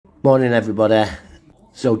Morning everybody.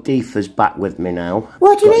 So Deefa's back with me now.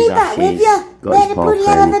 What do you mean back with you? Where the bloody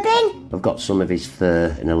hell have I been? I've got some of his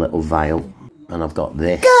fur in a little vial, and I've got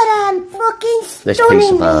this. God, I'm fucking stunning. This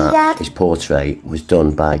piece of art, his portrait, was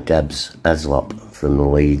done by Debs Eslop from the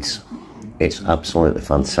Leeds. It's absolutely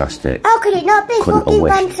fantastic. How could it not be fucking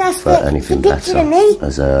fantastic? For anything better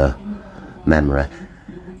as a memory.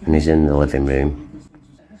 And he's in the living room.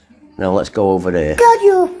 Now let's go over there. God,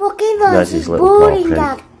 your fucking voice is boring,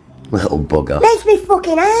 Dad. Little bugger. Makes me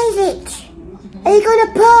fucking eyes itch. Are you going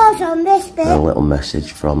to pause on this bit? A little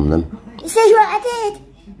message from them. This is what I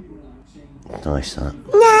did. Nice that.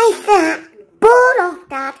 Nice that. Bored off,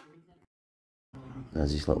 Dad.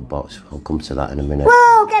 There's his little box. I'll come to that in a minute.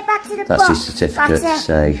 Whoa, get back to the box. That's his certificate to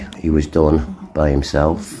say he was done by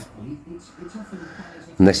himself.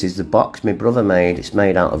 And this is the box my brother made. It's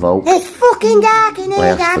made out of oak. It's fucking dark in here, I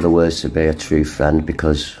asked Dad. for the words to be a true friend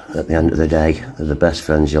because at the end of the day, they're the best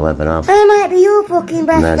friends you'll ever have. I might be your fucking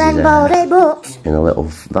best friend, Baldy, but... In a little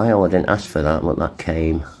vial, I didn't ask for that. Look, that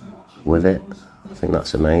came with it. I think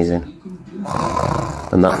that's amazing.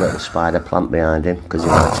 And that little spider plant behind him, because he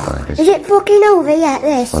likes spiders. Is it fucking over yet,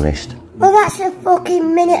 this? Honest. Well, that's a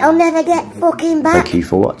fucking minute I'll never get fucking back. Thank you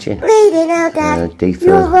for watching. Reading now, Dad.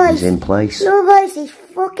 Deefa is in place. Your voice is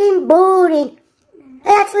fucking boring.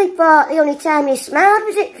 I actually thought the only time you smiled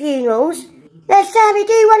was at funerals. Next time you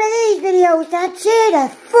do one of these videos, Dad, cheer the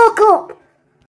fuck up.